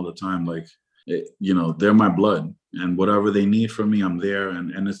tell them all the time, like, they're my blood, and whatever they need from me, I'm there.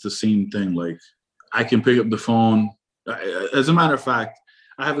 And it's the same thing. Like, I can pick up the phone. As a matter of fact,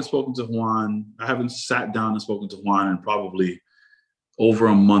 I haven't spoken to Juan. I haven't sat down and spoken to Juan in probably over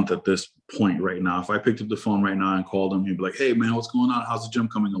a month at this point right now. If I picked up the phone right now and called him, he'd be like, hey man, what's going on? How's the gym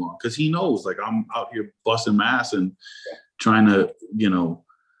coming along? Because he knows, like, I'm out here busting my ass and trying to,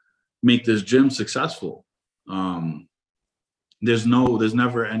 make this gym successful. There's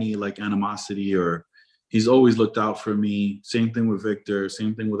never any like animosity, or he's always looked out for me. Same thing with Victor,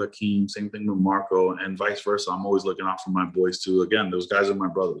 same thing with Akeem, same thing with Marco, and vice versa. I'm always looking out for my boys too. Again, those guys are my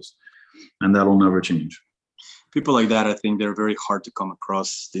brothers, and that'll never change. People like that, I think they're very hard to come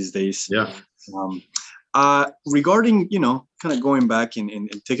across these days. Yeah. Regarding, kind of going back and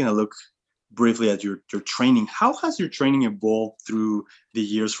taking a look briefly at your training, how has your training evolved through the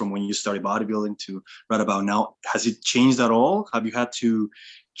years from when you started bodybuilding to right about now? Has it changed at all? Have you had to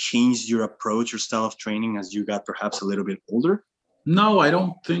change your approach, your style of training as you got perhaps a little bit older? No, I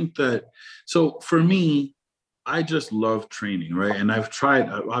don't think that. So for me, I just love training, right? And I've tried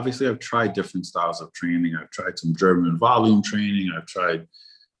different styles of training. I've tried some German volume training. I've tried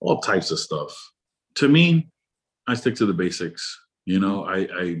all types of stuff. To me, I stick to the basics.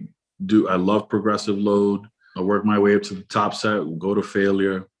 I love progressive load. I work my way up to the top set, go to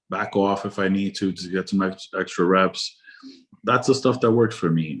failure, back off if I need to get some extra reps. That's the stuff that works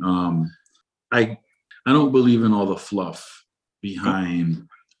for me. I don't believe in all the fluff behind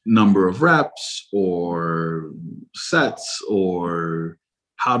number of reps or sets or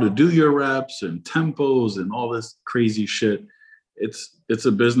how to do your reps and tempos and all this crazy shit. It's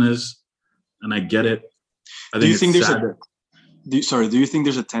a business, and I get it. Do you think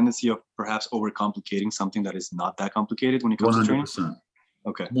there's a tendency of perhaps overcomplicating something that is not that complicated when it comes 100%. To training?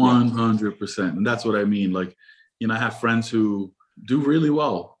 Okay. 100%. And that's what I mean. Like, I have friends who do really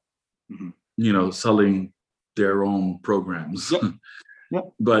well, selling their own programs.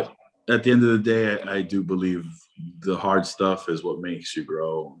 Yep. But at the end of the day, I do believe the hard stuff is what makes you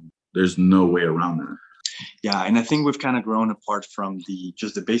grow. There's no way around that. Yeah, and I think we've kind of grown apart from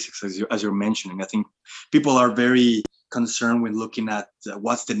just the basics, as you're mentioning. I think people are very concerned when looking at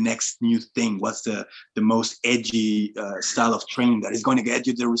what's the next new thing, what's the most edgy style of training that is going to get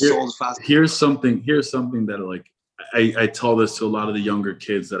you the results fast. Here's something that like I tell this to a lot of the younger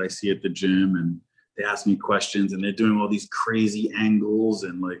kids that I see at the gym, and they ask me questions and they're doing all these crazy angles,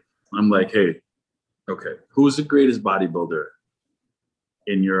 and like I'm like, hey, okay, who's the greatest bodybuilder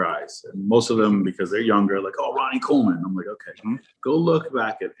in your eyes? And most of them, because they're younger, like, oh, Ronnie Coleman. I'm like, okay, go look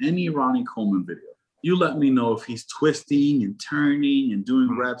back at any Ronnie Coleman video. You let me know if he's twisting and turning and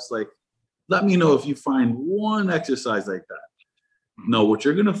doing reps. Like, let me know if you find one exercise like that. No, what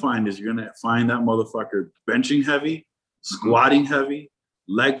you're going to find is you're going to find that motherfucker benching heavy, squatting heavy,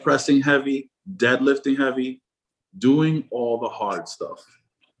 leg pressing heavy, deadlifting heavy, doing all the hard stuff.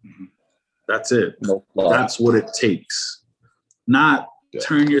 That's it. That's what it takes. Not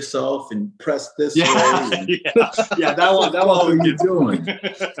turn yourself and press this way. That one. What are you doing?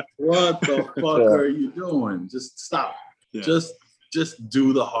 What the fuck are you doing? Just stop. Yeah. Just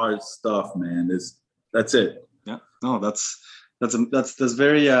do the hard stuff, man. That's it. Yeah. No, that's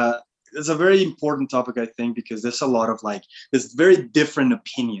very it's a very important topic, I think, because there's a lot of there's very different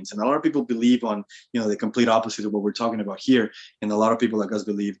opinions, and a lot of people believe on the complete opposite of what we're talking about here, and a lot of people like us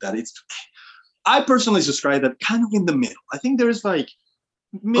believe that it's. I personally subscribe that kind of in the middle. I think there's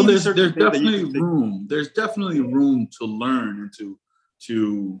there's definitely room. There's definitely room to learn and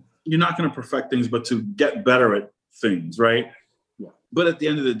to you're not going to perfect things, but to get better at things, right? Yeah. But at the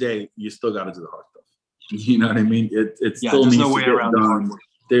end of the day, you still got to do the hard stuff. You know what I mean? It still needs to get done.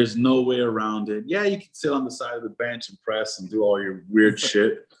 There's no way around it. Yeah, you can sit on the side of the bench and press and do all your weird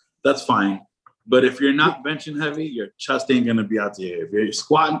shit. That's fine. But if you're not benching heavy, your chest ain't gonna be out to you. If you're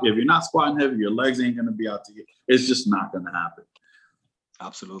not squatting heavy, your legs ain't gonna be out to you. It's just not gonna happen.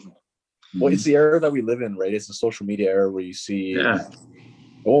 Absolutely. Well, it's the era that we live in, right? It's the social media era where you see,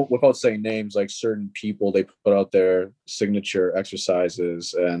 without saying names, like certain people, they put out their signature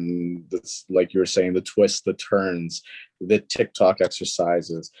exercises, and it's like you were saying, the twists, the turns, the TikTok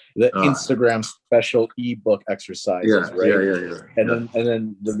exercises, the Instagram special ebook exercises, right? Yeah. And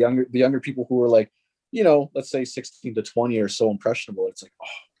then the younger people who are like, let's say 16 to 20 are so impressionable. It's like, oh,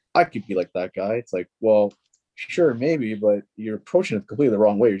 I could be like that guy. It's like, well, sure, maybe, but you're approaching it completely the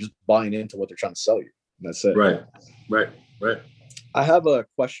wrong way. You're just buying into what they're trying to sell you. And that's it. Right. I have a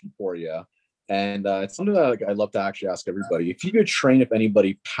question for you, and it's something that I'd love to actually ask everybody. If you could train with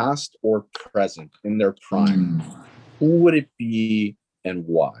anybody past or present in their prime, who would it be and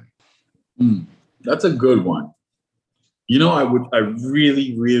why? That's a good one. I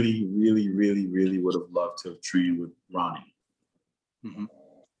really, really, really, really, really would have loved to have trained with Ronnie.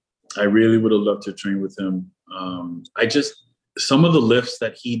 I really would have loved to train with him. Some of the lifts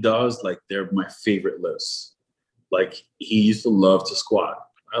that he does, they're my favorite lifts. Like, he used to love to squat.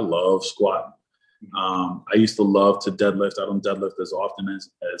 I love squatting. I used to love to deadlift. I don't deadlift as often as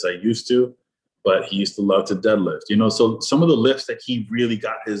I used to, but he used to love to deadlift. So some of the lifts that he really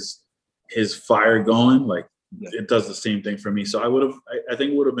got his fire going, it does the same thing for me. So I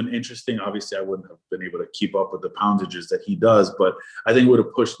think it would have been interesting. Obviously, I wouldn't have been able to keep up with the poundages that he does, but I think it would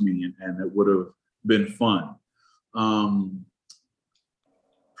have pushed me, and it would have been fun.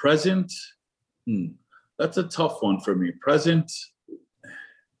 Present, that's a tough one for me. Present,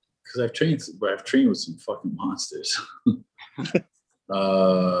 because I've trained with some fucking monsters.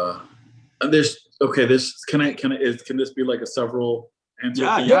 Can this be like a several answer?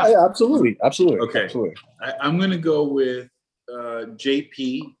 Yeah, absolutely. Okay. Absolutely. I'm gonna go with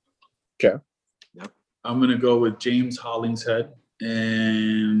JP. Okay. Yep. I'm gonna go with James Hollingshead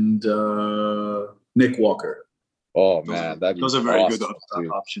and Nick Walker. Oh man, those are very good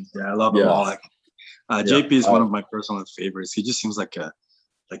options. Yeah, I love them all. JP is one of my personal favorites. He just seems like a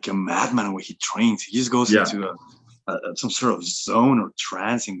madman when he trains. He just goes into some sort of zone or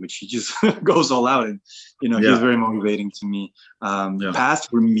trance in which he just goes all out, and he's very motivating to me. Past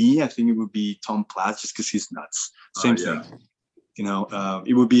for me, I think it would be Tom Platz, just because he's nuts. Same thing.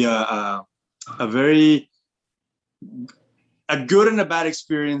 It would be a very good and a bad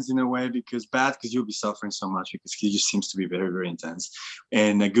experience in a way, because bad because you'll be suffering so much because he just seems to be very, very intense,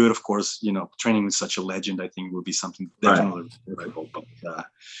 and a good, of course, training with such a legend, I think would be something definitely difficult. But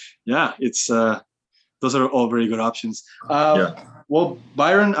it's those are all very good options. Well,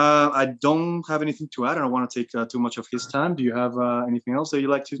 Byron, I don't have anything to add. I don't want to take too much of his time. Do you have anything else that you'd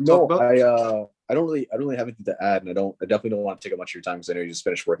like to talk about? I don't really have anything to add, and I definitely don't want to take up much of your time because I know you just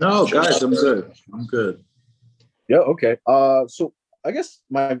finished working. No, guys, I'm good. Yeah. Okay. So I guess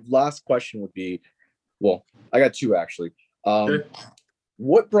my last question would be, well, I got two actually.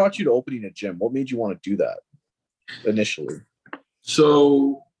 what brought you to opening a gym? What made you want to do that initially?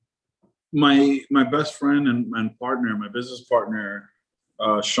 So my best friend and partner, my business partner,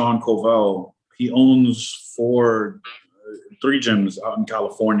 Sean Covell, he owns three gyms out in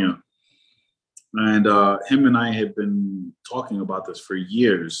California. And him and I had been talking about this for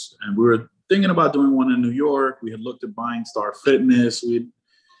years. And we were thinking about doing one in New York. We had looked at buying Star Fitness. We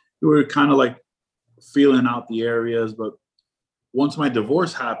were kind of like feeling out the areas. But once my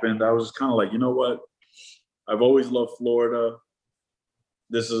divorce happened, I was kind of like, you know what? I've always loved Florida.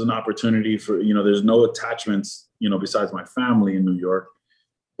 This is an opportunity for, there's no attachments, besides my family in New York.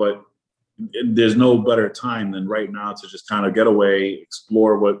 But there's no better time than right now to just kind of get away,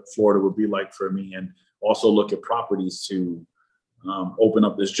 explore what Florida would be like for me, and also look at properties to open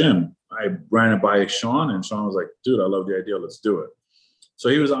up this gym. I ran it by Sean, and Sean was like, dude, I love the idea. Let's do it. So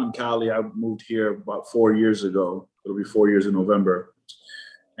he was out in Cali. I moved here about 4 years ago. It'll be 4 years in November.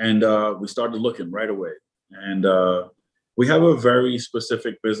 And we started looking right away. And we have a very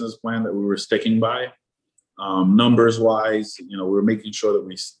specific business plan that we were sticking by. Numbers wise, we're making sure that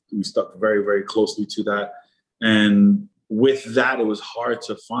we stuck very, very closely to that. And with that, it was hard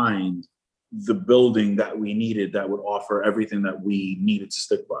to find the building that we needed that would offer everything that we needed to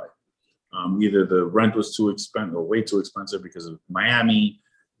stick by. Either the rent was too expensive or way too expensive because of Miami,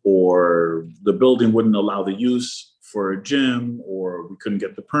 or the building wouldn't allow the use for a gym, or we couldn't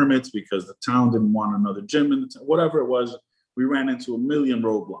get the permits because the town didn't want another gym in the town. Whatever it was, we ran into a million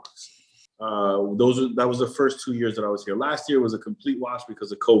roadblocks. That was the first 2 years that I was here. Last year was a complete wash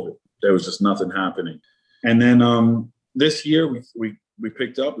because of COVID. There was just nothing happening. And then this year we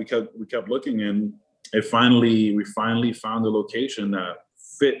picked up. We kept looking, and we finally found a location that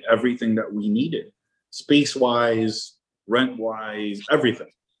fit everything that we needed, space wise, rent wise,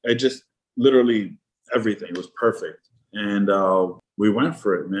 everything. It just literally everything. It was perfect, and we went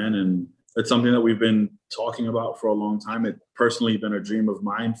for it, man. And it's something that we've been talking about for a long time. It personally been a dream of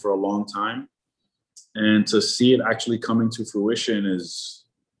mine for a long time. And to see it actually coming to fruition it's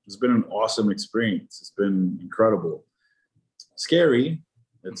been an awesome experience. It's been incredible. Scary.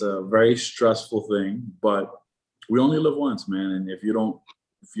 It's a very stressful thing, but we only live once, man. And if you don't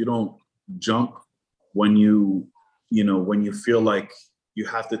jump when you feel like you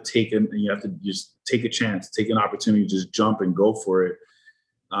have to you have to just take a chance, take an opportunity, just jump and go for it.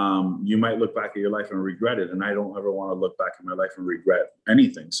 You might look back at your life and regret it. And I don't ever want to look back at my life and regret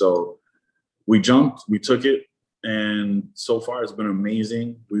anything. So we jumped, we took it. And so far it's been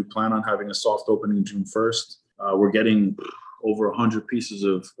amazing. We plan on having a soft opening June 1st. We're getting over 100 pieces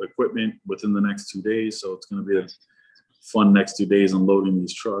of equipment within the next 2 days. So it's going to be a fun next 2 days unloading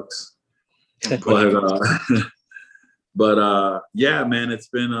these trucks. But yeah, man, it's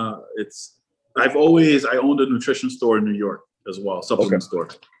been, I owned a nutrition store in New York as well, supplement store.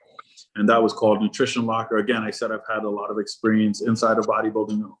 And that was called Nutrition Locker. Again, I said I've had a lot of experience inside of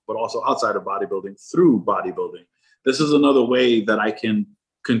bodybuilding, but also outside of bodybuilding through bodybuilding. This is another way that I can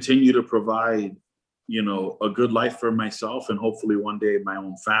continue to provide, a good life for myself and hopefully one day my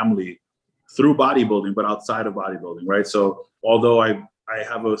own family through bodybuilding, but outside of bodybuilding, right? So although I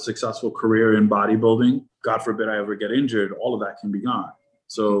have a successful career in bodybuilding, God forbid I ever get injured, all of that can be gone.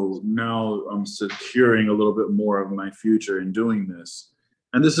 So now I'm securing a little bit more of my future in doing this.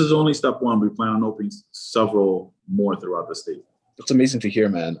 And this is only step one. We plan on opening several more throughout the state. It's amazing to hear,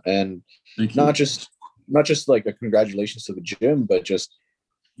 man. And not just like a congratulations to the gym, but just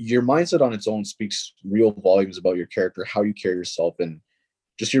your mindset on its own speaks real volumes about your character, how you carry yourself, and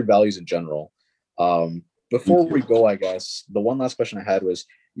just your values in general. Before we go, I guess the one last question I had was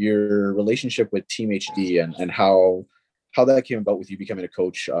your relationship with Team HD and how that came about with you becoming a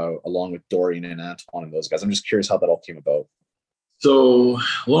coach along with Dorian and Antoine and those guys. I'm just curious how that all came about. So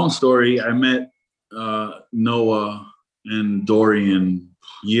long story, I met Noah and Dorian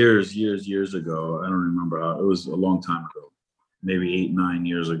years ago. I don't remember. It was a long time ago, maybe 8-9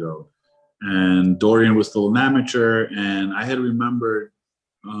 years ago. And Dorian was still an amateur, and I had remembered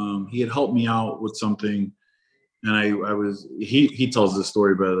he had helped me out with something. And he tells this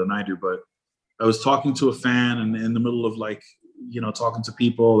story better than I do, but I was talking to a fan and in the middle of talking to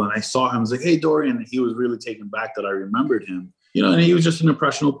people, and I saw him. I was like, hey, Dorian. And he was really taken back that I remembered him. And he was just an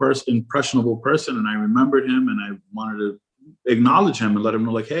impressionable person. And I remembered him, and I wanted to acknowledge him and let him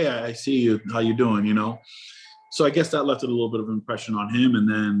know, like, hey, I see you, how you doing, So I guess that left a little bit of an impression on him. And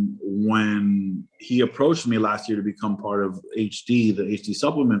then when he approached me last year to become part of HD, the HD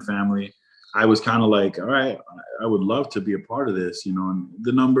supplement family, I was kind of like, all right, I would love to be a part of this, and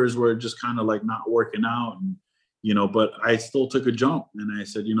the numbers were just kind of like not working out. And, but I still took a jump, and I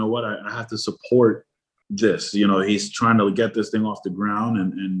said, you know what, I have to support this. You know, he's trying to get this thing off the ground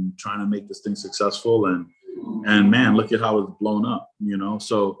and trying to make this thing successful. And man, look at how it's blown up, you know?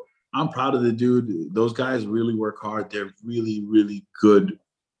 So I'm proud of the dude. Those guys really work hard. They're really, really good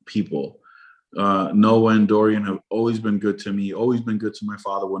people. Noah and Dorian have always been good to me, always been good to my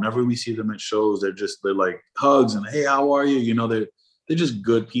father. Whenever we see them at shows, they're like hugs and, hey, how are you? You know, they're just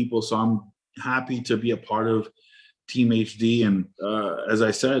good people. So I'm happy to be a part of Team HD. And as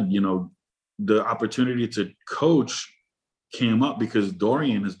I said, you know, the opportunity to coach came up because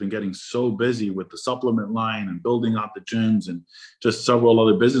Dorian has been getting so busy with the supplement line and building out the gyms and just several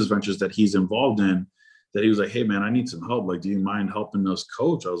other business ventures that he's involved in, that he was like, hey man, I need some help. Like, do you mind helping us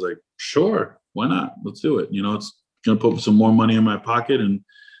coach? I was like, sure, why not? Let's do it. You know, it's going to put some more money in my pocket. And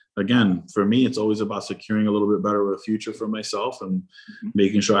again, for me, it's always about securing a little bit better of a future for myself and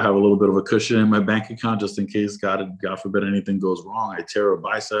making sure I have a little bit of a cushion in my bank account just in case, God forbid, anything goes wrong. I tear a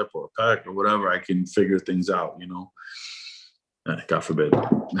bicep or a pec or whatever, I can figure things out, you know. God forbid.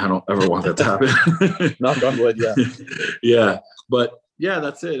 I don't ever want that to happen. Knock on wood, yeah. Yeah. But yeah,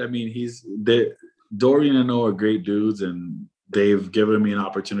 that's it. I mean, Dorian and Noah are great dudes, and they've given me an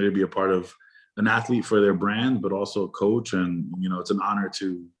opportunity to be a part of an athlete for their brand, but also a coach. And, you know, it's an honor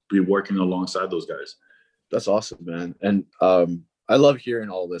to be working alongside those guys. That's awesome, man. And I love hearing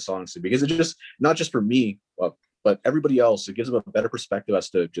all this, honestly, because it just, not just for me, but everybody else, it gives them a better perspective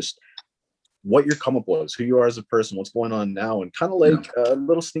as to just what your come up was, who you are as a person, what's going on now, and kind of like a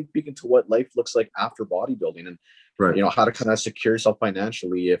little sneak peek into what life looks like after bodybuilding, and you know, how to kind of secure yourself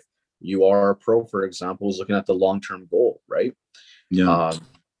financially if you are a pro, for example, is looking at the long-term goal, right?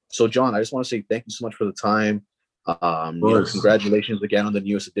 So John, I just want to say thank you so much for the time. You know, congratulations again on the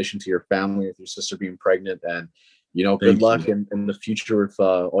newest addition to your family with your sister being pregnant, and you know, good luck in the future with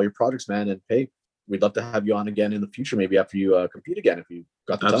all your projects, man. And hey, we'd love to have you on again in the future, maybe after you compete again, if you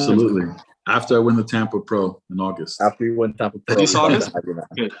got the time. After I win the Tampa Pro in August. After you win Tampa Pro. This August?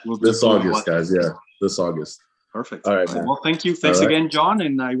 Okay, this August, guys. Yeah, this August. Perfect. All right, man. Well, thank you. Thanks again, John.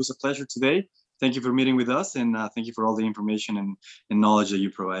 And it was a pleasure today. Thank you for meeting with us. And thank you for all the information and knowledge that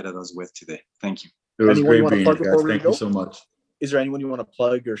you provided us with today. Thank you. It was great being here, guys. Thank you so much. Is there anyone you want to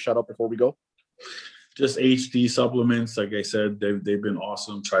plug or shout out before we go? Just HD supplements. Like I said, they've been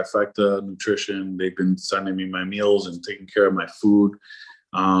awesome. Trifecta Nutrition. They've been sending me my meals and taking care of my food.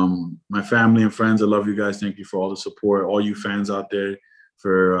 My family and friends, I love you guys. Thank you for all the support. All you fans out there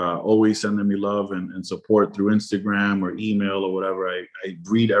for always sending me love and support through Instagram or email or whatever. I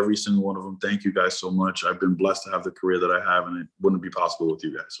read every single one of them. Thank you guys so much. I've been blessed to have the career that I have, and it wouldn't be possible with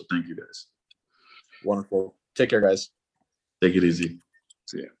you guys. So thank you guys. Wonderful. Take care, guys. Take it easy.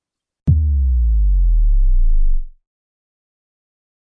 See ya.